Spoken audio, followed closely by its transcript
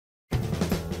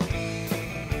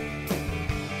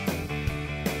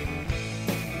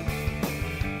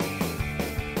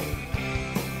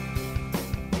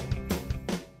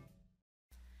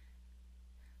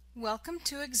Welcome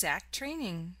to Exact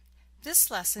Training. This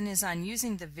lesson is on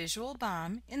using the visual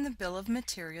BOM in the Bill of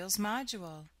Materials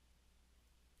module.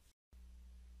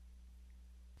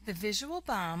 The visual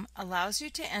BOM allows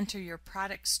you to enter your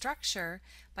product structure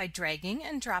by dragging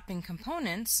and dropping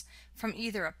components from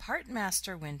either a Part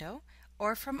Master window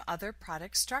or from other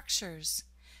product structures.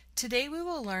 Today we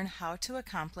will learn how to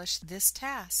accomplish this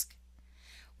task.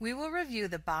 We will review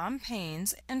the BOM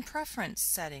panes and preference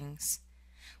settings.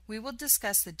 We will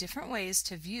discuss the different ways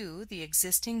to view the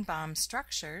existing BOM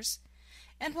structures,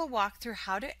 and we'll walk through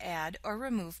how to add or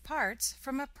remove parts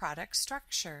from a product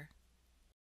structure.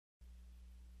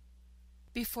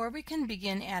 Before we can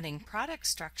begin adding product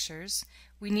structures,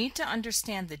 we need to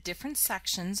understand the different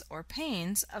sections or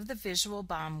panes of the visual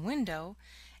BOM window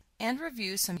and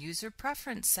review some user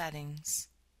preference settings.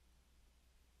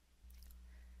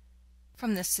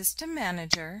 From the System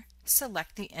Manager,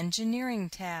 select the Engineering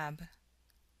tab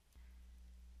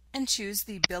and choose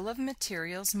the Bill of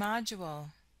Materials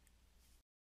module.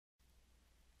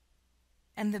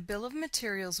 And the Bill of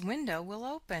Materials window will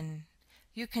open.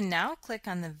 You can now click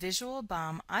on the visual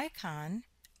BOM icon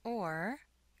or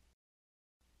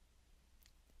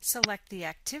select the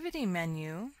Activity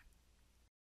menu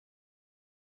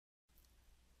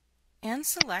and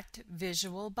select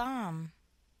Visual BOM.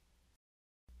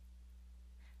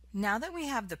 Now that we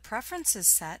have the preferences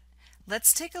set,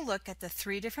 let's take a look at the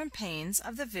three different panes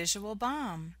of the visual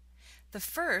BOM. The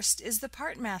first is the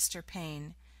Part Master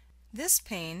pane. This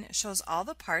pane shows all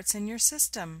the parts in your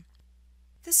system.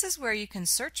 This is where you can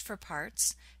search for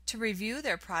parts, to review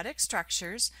their product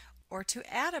structures, or to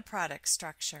add a product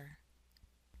structure.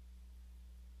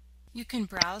 You can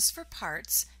browse for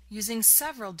parts using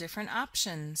several different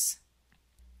options.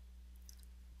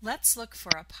 Let's look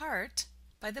for a part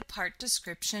by the Part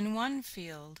Description 1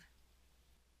 field.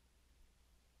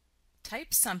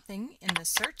 Type something in the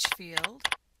search field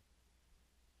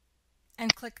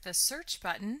and click the search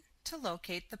button to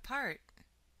locate the part.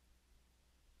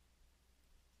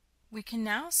 We can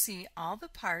now see all the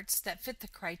parts that fit the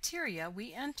criteria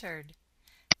we entered.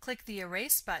 Click the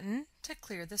Erase button to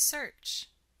clear the search.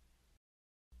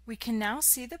 We can now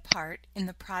see the part in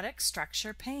the Product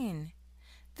Structure pane.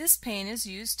 This pane is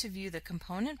used to view the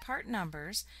component part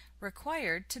numbers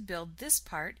required to build this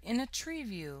part in a tree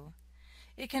view.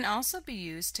 It can also be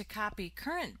used to copy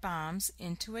current BOMs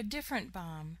into a different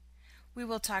BOM. We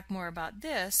will talk more about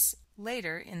this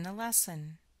later in the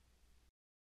lesson.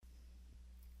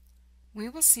 We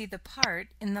will see the part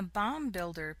in the BOM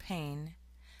Builder pane.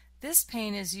 This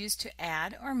pane is used to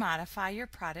add or modify your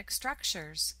product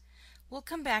structures. We'll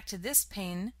come back to this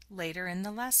pane later in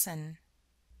the lesson.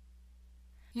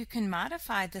 You can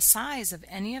modify the size of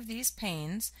any of these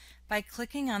panes by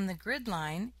clicking on the grid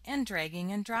line and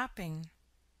dragging and dropping.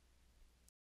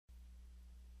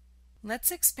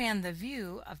 Let's expand the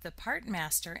view of the Part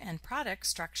Master and Product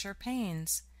Structure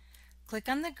panes. Click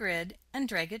on the grid and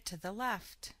drag it to the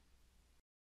left.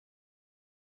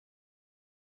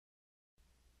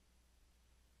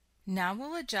 Now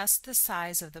we'll adjust the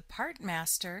size of the Part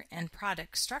Master and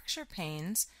Product Structure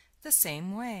panes the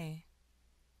same way.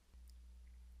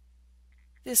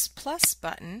 This plus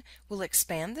button will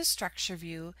expand the structure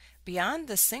view beyond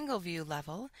the single view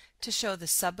level to show the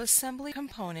subassembly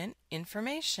component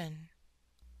information.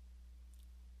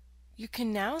 You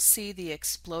can now see the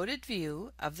exploded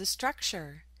view of the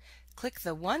structure. Click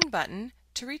the 1 button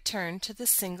to return to the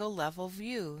single level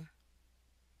view.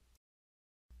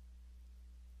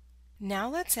 Now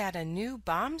let's add a new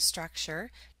BOM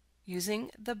structure using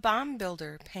the BOM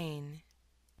Builder pane.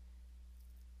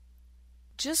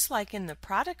 Just like in the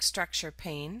Product Structure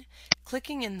pane,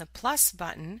 clicking in the plus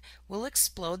button will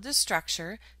explode the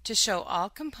structure to show all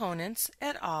components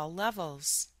at all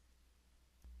levels.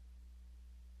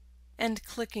 And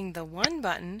clicking the 1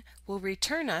 button will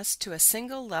return us to a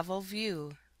single level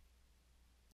view.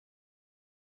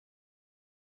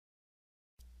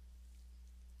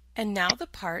 And now the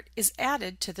part is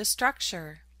added to the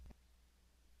structure.